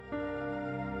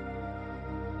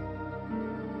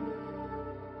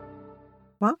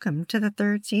Welcome to the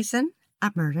third season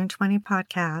of Murder in 20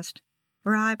 podcast,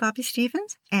 where I, Bobby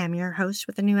Stevens, am your host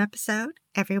with a new episode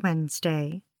every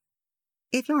Wednesday.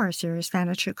 If you're a serious fan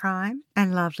of true crime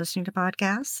and love listening to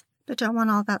podcasts, but don't want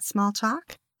all that small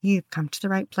talk, you've come to the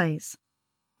right place.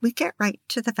 We get right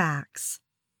to the facts.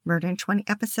 Murder in 20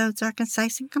 episodes are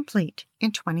concise and complete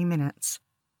in 20 minutes.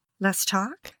 Less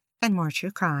talk and more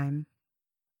true crime.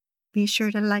 Be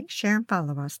sure to like, share, and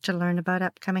follow us to learn about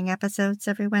upcoming episodes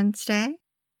every Wednesday.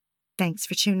 Thanks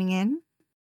for tuning in.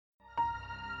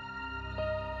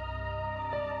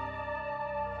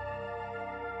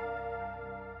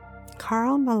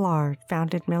 Carl Millard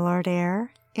founded Millard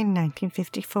Air in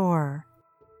 1954,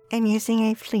 and using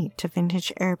a fleet of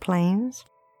vintage airplanes,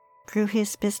 grew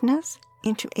his business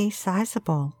into a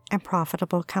sizable and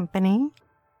profitable company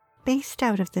based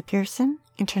out of the Pearson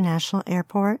International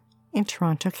Airport in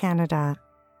Toronto, Canada.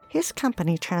 His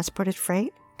company transported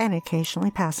freight and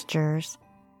occasionally passengers.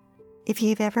 If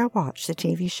you've ever watched the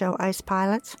TV show Ice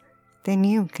Pilots, then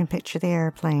you can picture the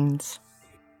airplanes.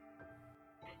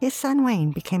 His son Wayne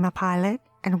became a pilot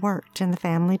and worked in the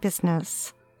family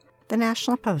business. The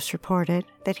National Post reported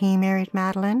that he married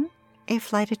Madeline, a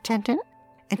flight attendant,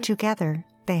 and together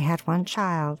they had one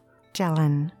child,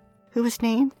 Dylan, who was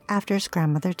named after his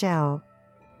grandmother Dell.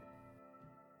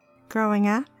 Growing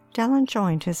up, Dylan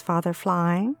joined his father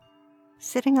flying,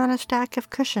 sitting on a stack of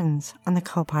cushions on the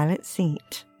co-pilot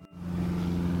seat.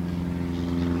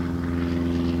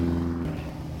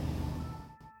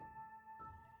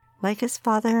 Like his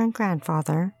father and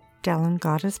grandfather, Dylan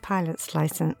got his pilot's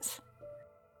license.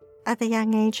 At the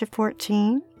young age of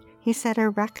 14, he set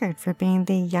a record for being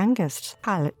the youngest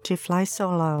pilot to fly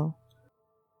solo.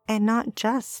 And not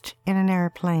just in an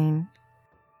airplane.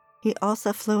 He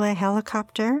also flew a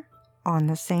helicopter on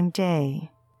the same day.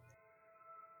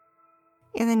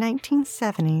 In the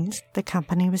 1970s, the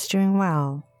company was doing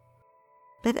well.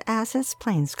 But as its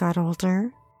planes got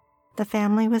older, the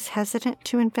family was hesitant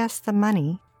to invest the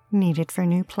money needed for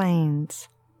new planes.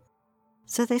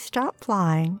 So they stopped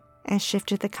flying and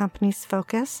shifted the company's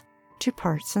focus to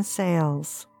parts and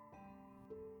sales.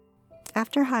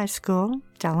 After high school,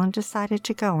 Dylan decided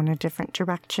to go in a different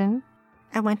direction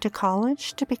and went to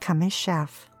college to become a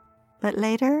chef, but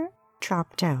later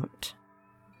dropped out.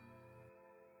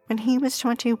 When he was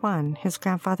 21, his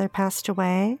grandfather passed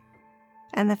away,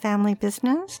 and the family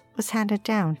business was handed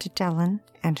down to Dylan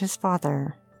and his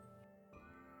father.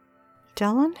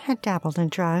 Dylan had dabbled in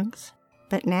drugs,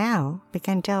 but now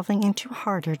began delving into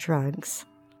harder drugs,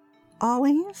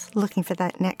 always looking for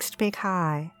that next big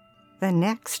high, the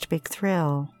next big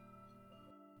thrill.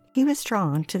 He was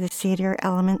drawn to the seedier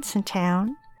elements in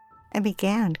town and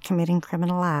began committing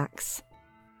criminal acts,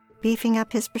 beefing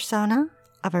up his persona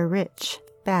of a rich,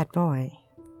 bad boy.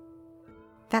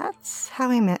 That's how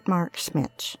he met Mark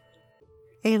Smitch,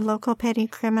 a local petty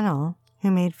criminal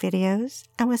who made videos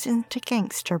and was into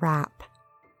gangster rap.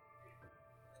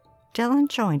 Dylan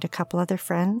joined a couple other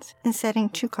friends in setting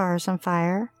 2 cars on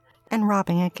fire and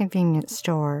robbing a convenience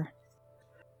store.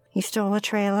 He stole a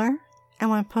trailer, and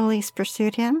when police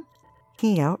pursued him,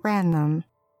 he outran them.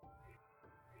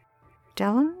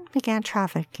 Dylan began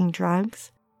trafficking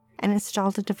drugs and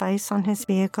installed a device on his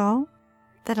vehicle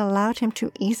that allowed him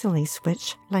to easily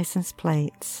switch license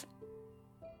plates.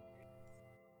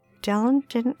 Dylan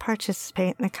didn't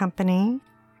participate in the company.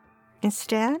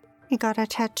 Instead, he got a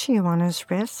tattoo on his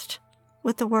wrist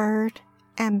with the word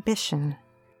ambition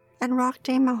and rocked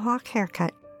a mohawk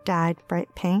haircut dyed bright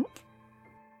pink.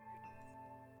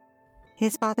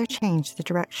 His father changed the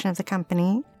direction of the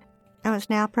company and was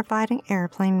now providing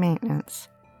airplane maintenance.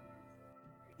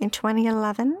 In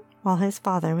 2011, while his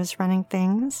father was running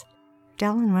things,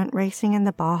 Dylan went racing in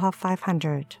the Baja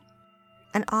 500,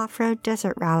 an off-road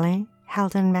desert rally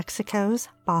held in Mexico's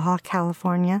Baja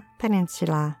California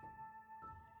Peninsula.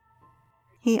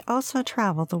 He also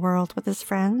traveled the world with his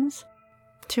friends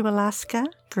to Alaska,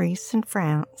 Greece, and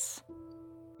France.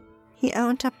 He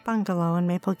owned a bungalow in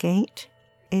Maplegate,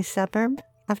 a suburb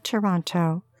of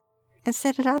Toronto, and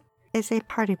set it up as a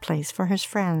party place for his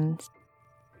friends.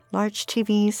 Large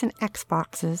TVs and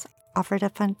Xboxes offered a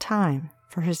fun time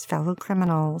for his fellow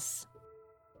criminals.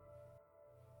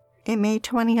 In May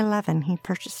 2011, he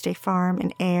purchased a farm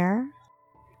in Ayr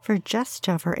for just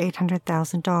over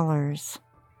 $800,000.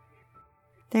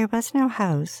 There was no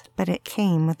house, but it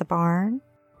came with a barn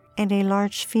and a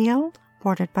large field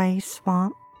bordered by a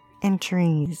swamp and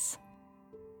trees.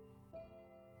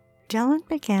 Dylan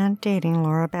began dating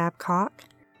Laura Babcock,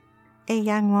 a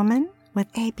young woman with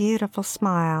a beautiful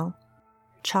smile,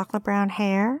 chocolate brown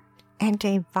hair, and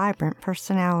a vibrant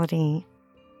personality.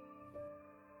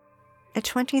 At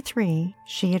 23,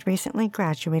 she had recently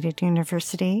graduated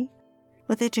university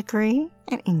with a degree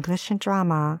in English and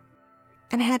drama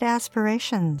and had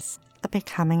aspirations of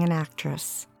becoming an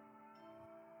actress.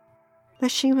 But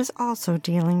she was also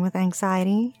dealing with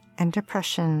anxiety and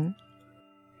depression,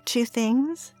 two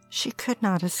things she could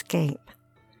not escape.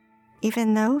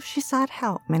 Even though she sought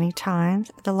help many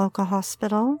times at the local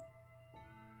hospital,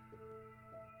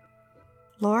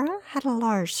 Laura had a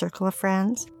large circle of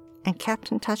friends and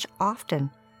kept in touch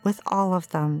often with all of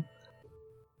them.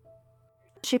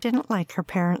 She didn't like her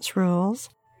parents' rules,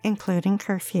 including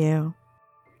curfew,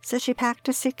 so she packed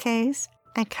a suitcase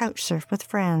and couch-surfed with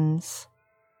friends.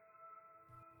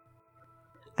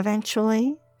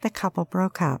 Eventually, the couple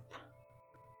broke up.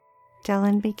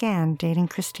 Dylan began dating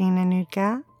Christina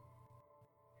Nootga,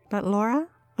 but Laura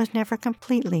was never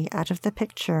completely out of the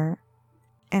picture,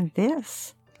 and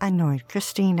this annoyed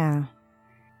Christina.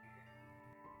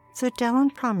 So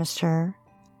Dylan promised her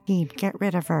he'd get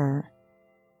rid of her.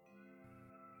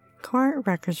 Court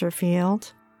records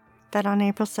revealed that on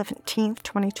April 17,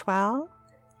 2012,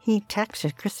 he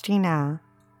texted Christina,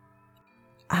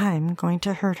 "I'm going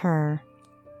to hurt her.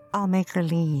 I'll make her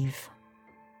leave."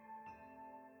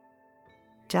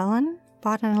 Dylan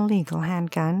bought an illegal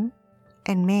handgun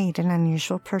and made an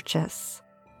unusual purchase,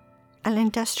 an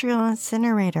industrial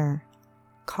incinerator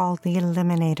called the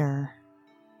Eliminator.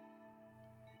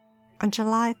 On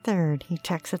July 3rd, he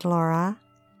texted Laura,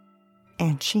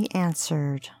 and she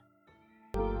answered.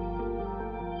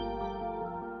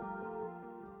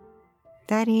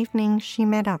 That evening, she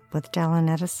met up with Dylan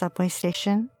at a subway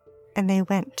station, and they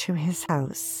went to his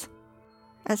house.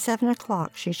 At 7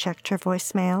 o'clock, she checked her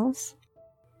voicemails.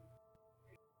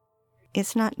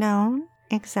 It's not known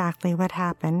exactly what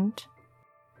happened,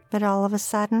 but all of a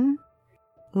sudden,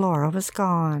 Laura was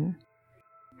gone.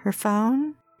 Her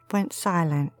phone went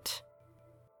silent.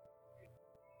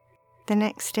 The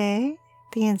next day,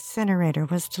 the incinerator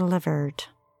was delivered.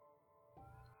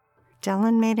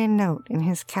 Dylan made a note in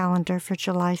his calendar for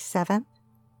July 7th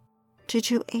to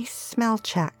do a smell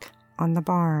check on the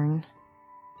barn.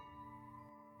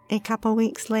 A couple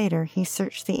weeks later, he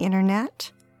searched the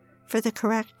internet for the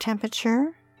correct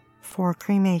temperature for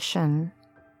cremation.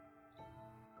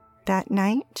 That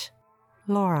night,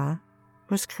 Laura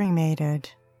was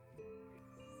cremated.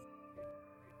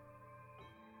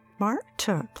 Mark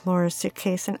took Laura's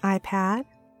suitcase and iPad,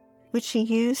 which he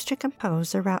used to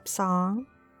compose a rap song.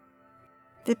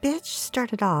 The bitch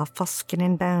started off all skin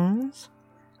and bones.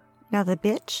 Now the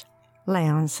bitch lay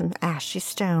on some ashy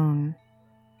stone.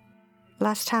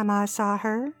 Last time I saw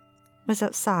her was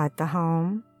outside the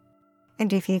home,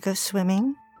 and if you go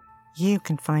swimming, you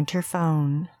can find her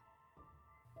phone.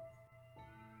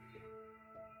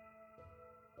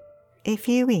 A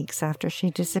few weeks after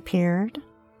she disappeared,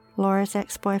 Laura's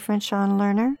ex-boyfriend Sean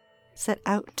Lerner set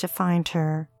out to find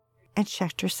her and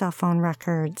checked her cell phone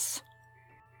records.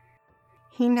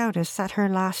 He noticed that her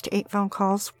last 8 phone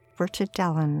calls were to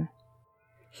Dylan.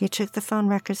 He took the phone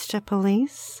records to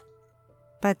police,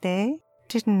 but they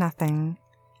did nothing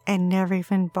and never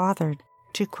even bothered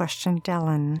to question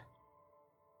Dylan.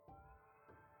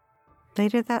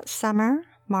 Later that summer,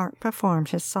 Mark performed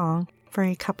his song for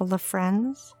a couple of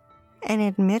friends and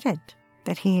admitted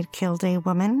that he had killed a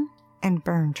woman and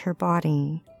burned her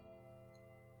body.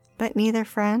 But neither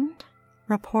friend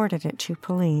reported it to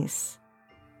police.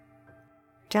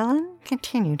 Dylan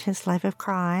continued his life of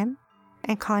crime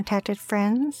and contacted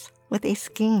friends with a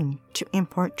scheme to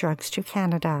import drugs to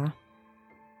Canada.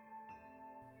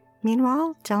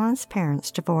 Meanwhile, Dylan's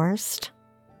parents divorced.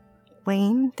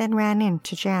 Wayne then ran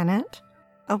into Janet,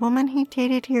 a woman he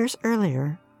dated years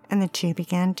earlier, and the two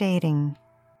began dating.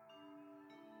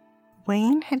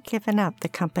 Wayne had given up the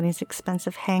company's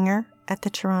expensive hangar at the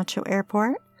Toronto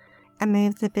airport and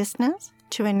moved the business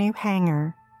to a new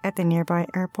hangar at the nearby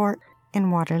airport in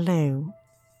Waterloo,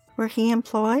 where he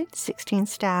employed 16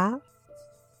 staff.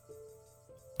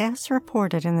 As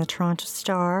reported in the Toronto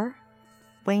Star,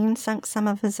 Wayne sunk some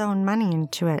of his own money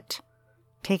into it,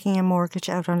 taking a mortgage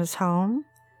out on his home,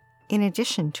 in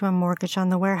addition to a mortgage on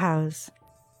the warehouse,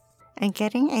 and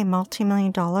getting a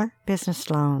multi-million-dollar business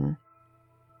loan.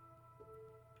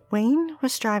 Wayne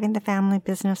was driving the family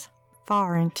business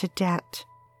far into debt,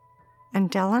 and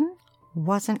Dylan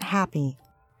wasn't happy,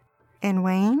 and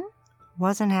Wayne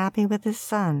wasn't happy with his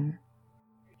son.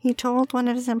 He told one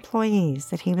of his employees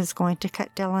that he was going to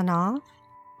cut Dylan off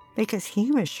because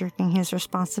he was shirking his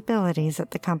responsibilities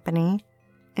at the company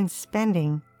and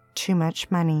spending too much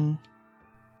money.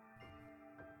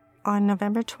 On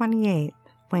November 28th,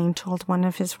 Wayne told one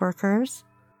of his workers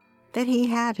that he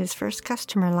had his first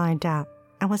customer lined up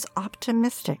and was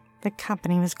optimistic the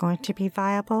company was going to be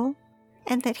viable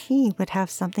and that he would have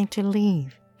something to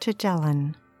leave to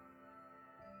Dylan.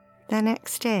 The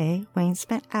next day, Wayne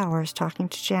spent hours talking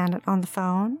to Janet on the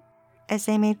phone as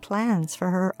they made plans for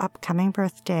her upcoming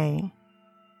birthday.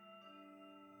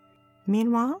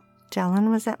 Meanwhile, Dylan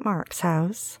was at Mark's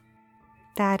house.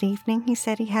 That evening, he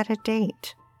said he had a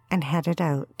date and headed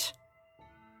out.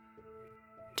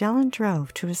 Dylan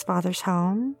drove to his father's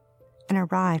home and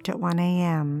arrived at 1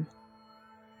 a.m.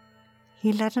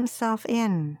 He let himself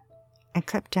in and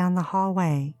crept down the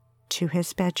hallway to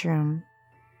his bedroom.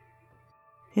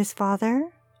 His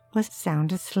father was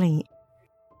sound asleep.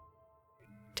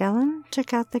 Dylan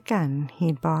took out the gun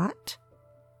he'd bought,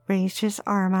 raised his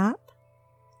arm up,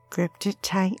 gripped it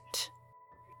tight,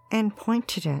 and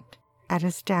pointed it at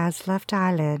his dad's left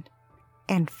eyelid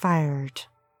and fired.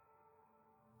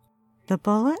 The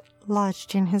bullet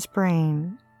lodged in his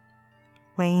brain.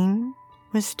 Wayne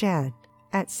was dead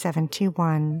at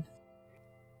 71.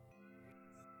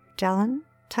 Dylan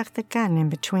tucked the gun in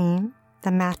between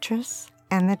the mattress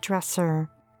and the dresser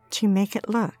to make it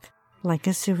look like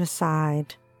a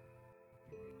suicide.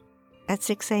 At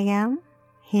 6 a.m.,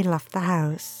 he left the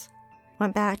house,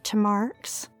 went back to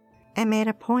Mark's, and made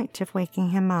a point of waking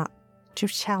him up to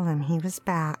tell him he was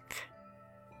back.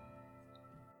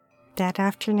 That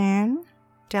afternoon,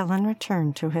 Dylan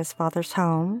returned to his father's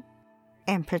home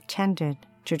and pretended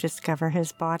to discover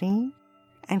his body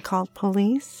and called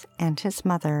police and his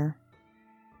mother.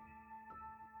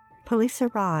 Police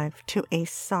arrived to a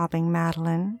sobbing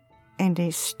Madeline and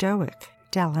a stoic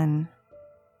Dylan.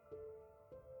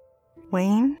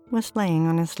 Wayne was laying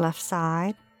on his left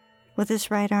side with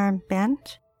his right arm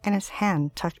bent and his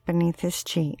hand tucked beneath his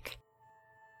cheek.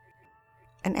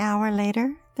 An hour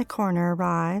later, the coroner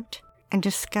arrived and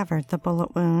discovered the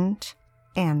bullet wound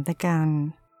and the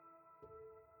gun.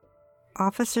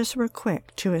 Officers were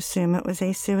quick to assume it was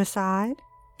a suicide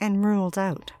and ruled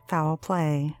out foul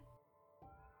play.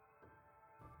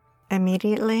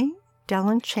 Immediately,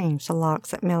 Dylan changed the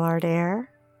locks at Millard Air,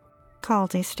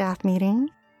 called a staff meeting,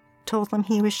 told them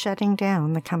he was shutting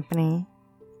down the company,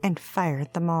 and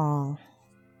fired them all.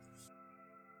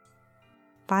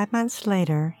 5 months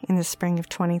later, in the spring of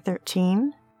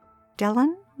 2013,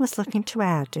 Dylan was looking to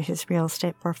add to his real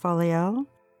estate portfolio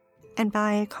and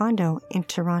buy a condo in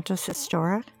Toronto's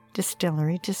historic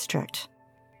Distillery District.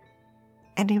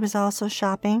 And he was also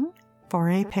shopping for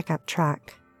a pickup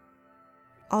truck.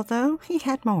 Although he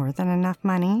had more than enough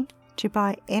money to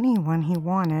buy anyone he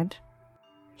wanted,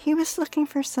 he was looking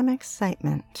for some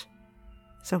excitement.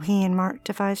 So he and Mark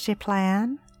devised a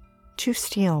plan to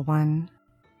steal one.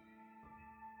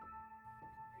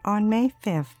 On May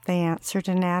 5th, they answered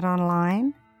an ad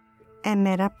online and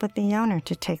met up with the owner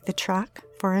to take the truck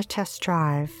for a test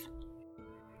drive.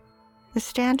 The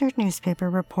Standard newspaper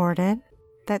reported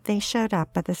that they showed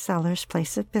up at the seller's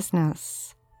place of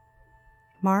business.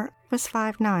 Mark was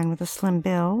 5'9" with a slim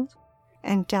build,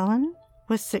 and Dylan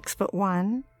was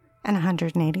 6'1" and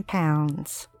 180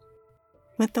 pounds,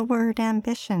 with the word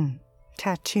ambition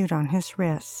tattooed on his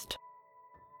wrist.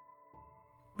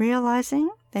 Realizing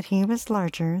that he was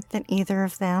larger than either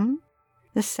of them,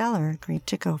 the seller agreed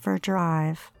to go for a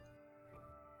drive.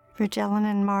 For Dylan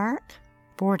and Mark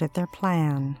boarded their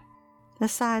plan. The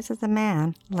size of the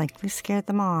man likely scared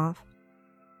them off.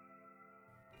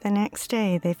 The next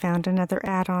day, they found another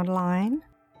ad online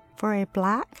for a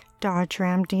black Dodge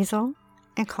Ram diesel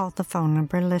and called the phone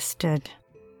number listed.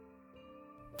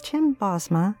 Tim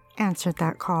Bosma answered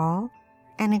that call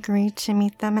and agreed to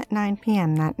meet them at 9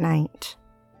 p.m. that night.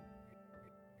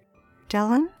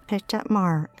 Dylan picked up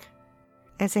Mark.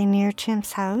 As they neared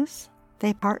Tim's house,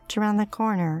 they parked around the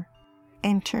corner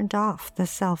and turned off the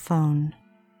cell phone.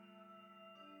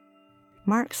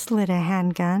 Mark slid a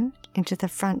handgun into the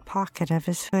front pocket of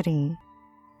his hoodie.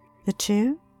 The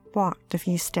two walked a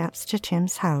few steps to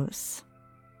Tim's house.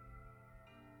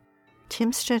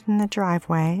 Tim stood in the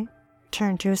driveway,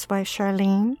 turned to his wife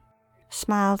Charlene,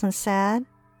 smiled and said,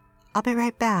 "I'll be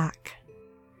right back."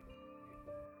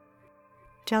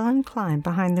 Dylan climbed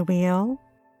behind the wheel,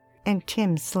 and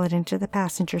Tim slid into the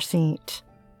passenger seat.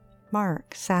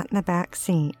 Mark sat in the back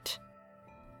seat.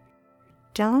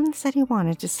 Dylan said he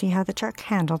wanted to see how the truck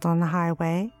handled on the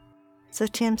highway, so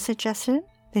Tim suggested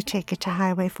they take it to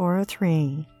Highway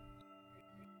 403.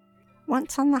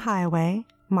 Once on the highway,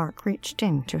 Mark reached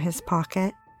into his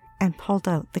pocket and pulled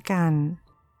out the gun.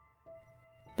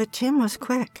 But Tim was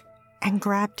quick and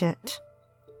grabbed it.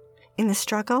 In the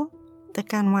struggle, the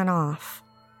gun went off.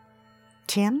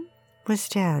 Tim was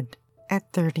dead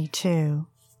at 32.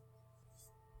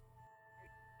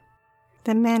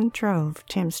 The men drove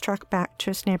Tim's truck back to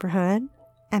his neighborhood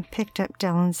and picked up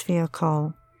Dylan's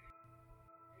vehicle.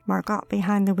 Mark got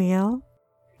behind the wheel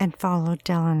and followed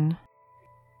Dylan.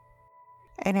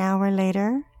 An hour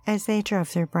later, as they drove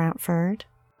through Brantford,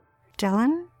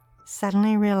 Dylan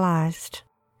suddenly realized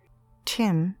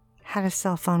Tim had a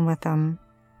cell phone with him.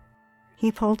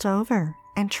 He pulled over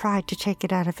and tried to take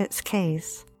it out of its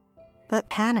case, but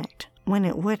panicked when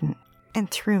it wouldn't and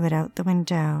threw it out the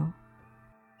window.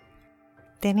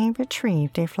 Then he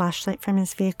retrieved a flashlight from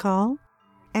his vehicle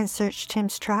and searched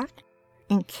Tim's truck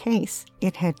in case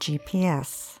it had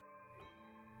GPS.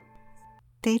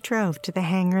 They drove to the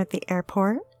hangar at the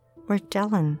airport where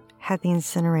Dylan had the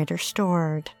incinerator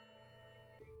stored.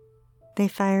 They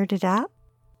fired it up,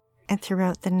 and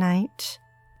throughout the night,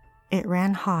 it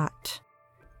ran hot,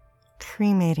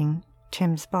 cremating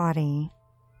Tim's body.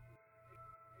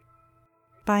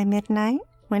 By midnight,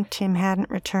 when Tim hadn't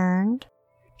returned,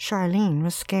 Charlene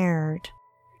was scared.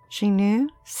 She knew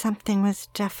something was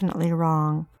definitely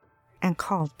wrong and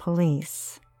called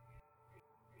police.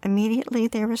 Immediately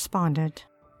they responded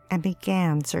and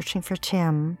began searching for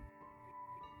Tim.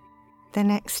 The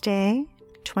next day,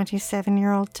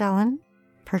 27-year-old Dylan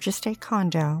purchased a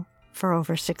condo for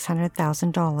over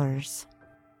 $600,000.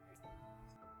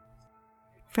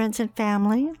 Friends and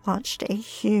family launched a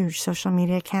huge social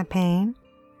media campaign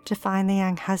to find the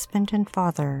young husband and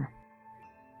father.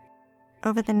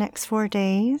 Over the next 4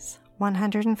 days,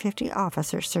 150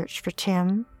 officers searched for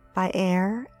Tim by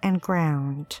air and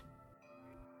ground.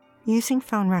 Using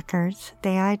phone records,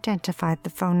 they identified the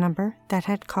phone number that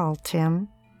had called Tim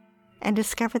and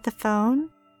discovered the phone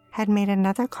had made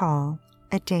another call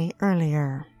a day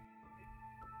earlier.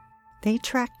 They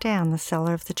tracked down the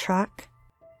seller of the truck,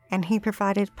 and he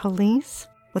provided police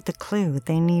with the clue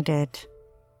they needed.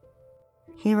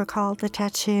 He recalled the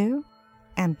tattoo,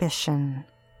 Ambition.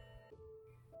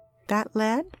 That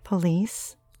led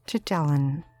police to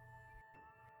Dylan.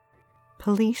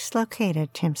 Police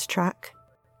located Tim's truck,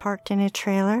 parked in a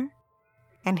trailer,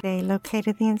 and they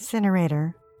located the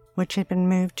incinerator, which had been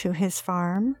moved to his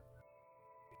farm.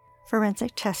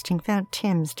 Forensic testing found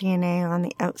Tim's DNA on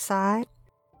the outside,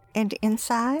 and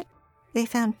inside they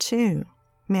found 2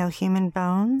 male human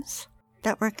bones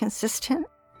that were consistent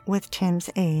with Tim's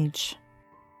age.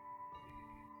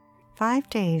 5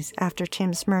 days after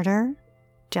Tim's murder,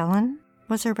 Dylan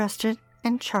was arrested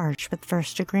and charged with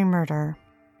first-degree murder.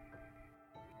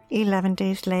 11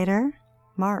 days later,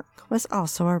 Mark was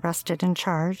also arrested and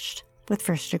charged with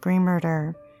first-degree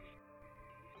murder.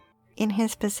 In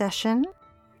his possession,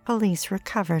 police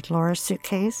recovered Laura's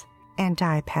suitcase and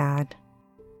iPad.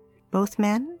 Both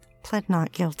men pled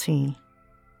not guilty.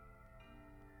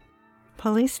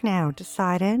 Police now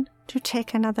decided to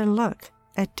take another look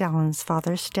at Dylan's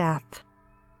father's death.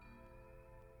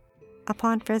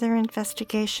 Upon further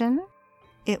investigation,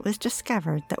 it was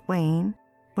discovered that Wayne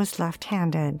was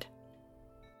left-handed.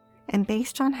 And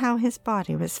based on how his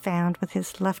body was found with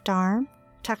his left arm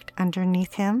tucked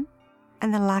underneath him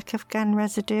and the lack of gun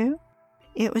residue,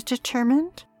 it was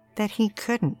determined that he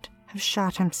couldn't have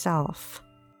shot himself.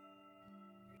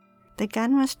 The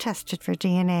gun was tested for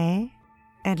DNA,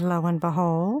 and lo and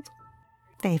behold,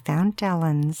 they found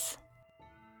Dylan's.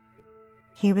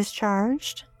 He was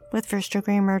charged with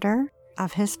first-degree murder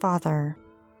of his father.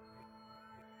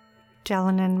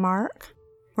 Dylan and Mark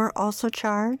were also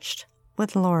charged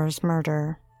with Laura's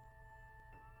murder.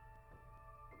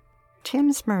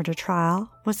 Tim's murder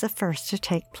trial was the first to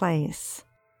take place.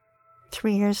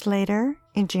 3 years later,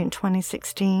 in June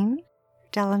 2016,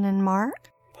 Dylan and Mark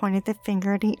pointed the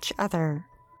finger at each other,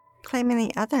 claiming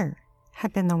the other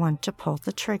had been the one to pull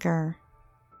the trigger.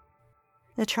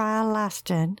 The trial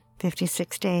lasted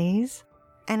 56 days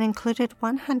and included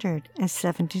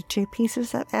 172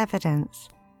 pieces of evidence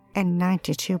and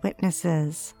 92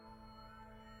 witnesses.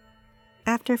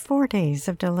 After 4 days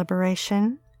of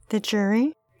deliberation, the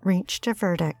jury reached a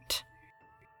verdict.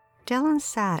 Dylan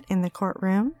sat in the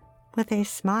courtroom with a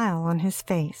smile on his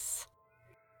face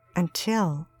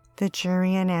until the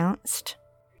jury announced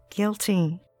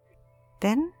guilty.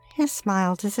 Then his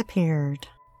smile disappeared.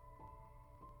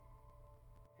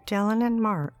 Dylan and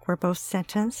Mark were both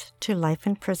sentenced to life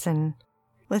in prison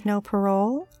with no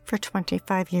parole for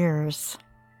 25 years.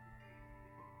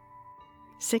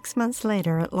 6 months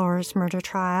later at Laura's murder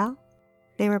trial,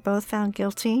 they were both found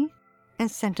guilty and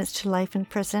sentenced to life in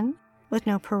prison with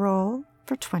no parole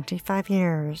for 25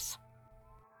 years.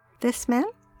 This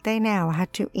meant they now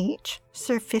had to each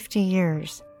serve 50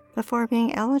 years before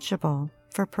being eligible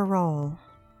for parole.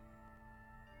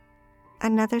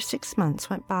 Another 6 months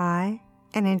went by,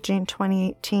 and in June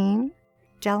 2018,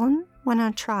 Dylan went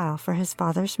on trial for his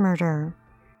father's murder.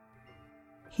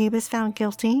 He was found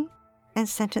guilty and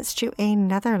sentenced to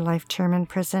another life term in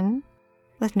prison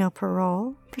with no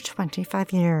parole for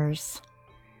 25 years.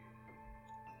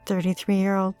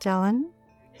 33-year-old Dylan,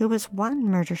 who was one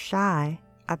murder shy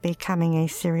of becoming a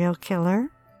serial killer,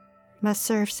 must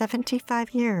serve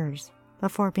 75 years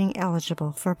before being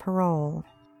eligible for parole.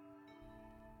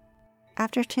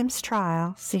 After Tim's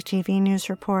trial, CTV News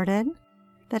reported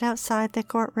that outside the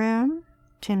courtroom,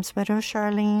 Tim's widow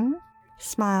Charlene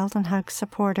smiled and hugged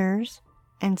supporters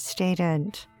and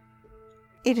stated,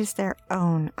 "It is their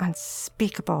own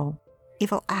unspeakable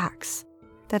evil acts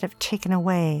that have taken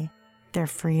away their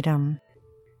freedom."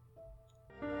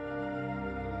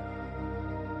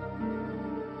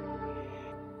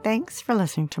 Thanks for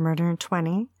listening to Murder in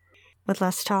 20, with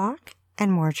less talk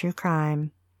and more true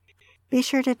crime. Be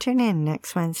sure to tune in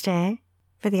next Wednesday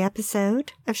for the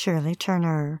episode of Shirley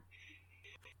Turner.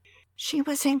 She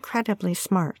was incredibly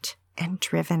smart and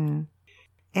driven.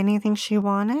 Anything she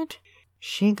wanted,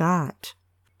 she got.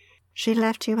 She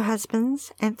left 2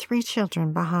 husbands and 3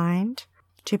 children behind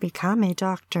to become a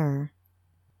doctor.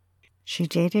 She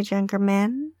dated younger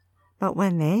men, but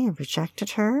when they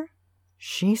rejected her,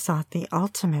 she sought the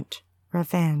ultimate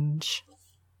revenge.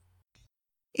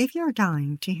 If you're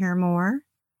dying to hear more,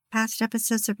 past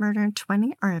episodes of Murder in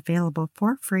 20 are available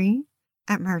for free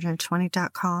at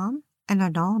murderin20.com and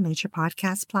on all major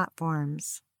podcast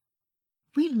platforms.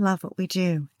 We love what we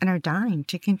do and are dying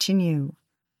to continue.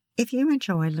 If you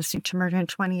enjoy listening to Murder in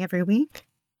 20 every week,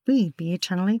 we'd be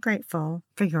eternally grateful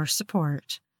for your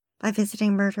support by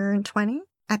visiting Murder in 20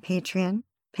 at Patreon,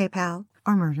 PayPal,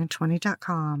 or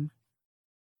murderin20.com.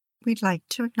 We'd like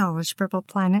to acknowledge Purple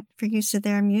Planet for use of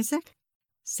their music,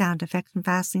 sound effects from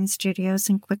Vaseline Studios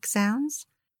and Quick Sounds,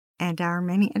 and our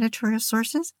many editorial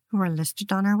sources who are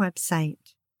listed on our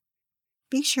website.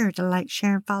 Be sure to like,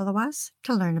 share, and follow us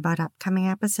to learn about upcoming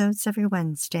episodes every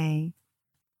Wednesday.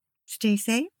 Stay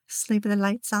safe, sleep with the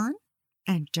lights on,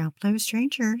 and don't play with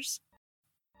strangers.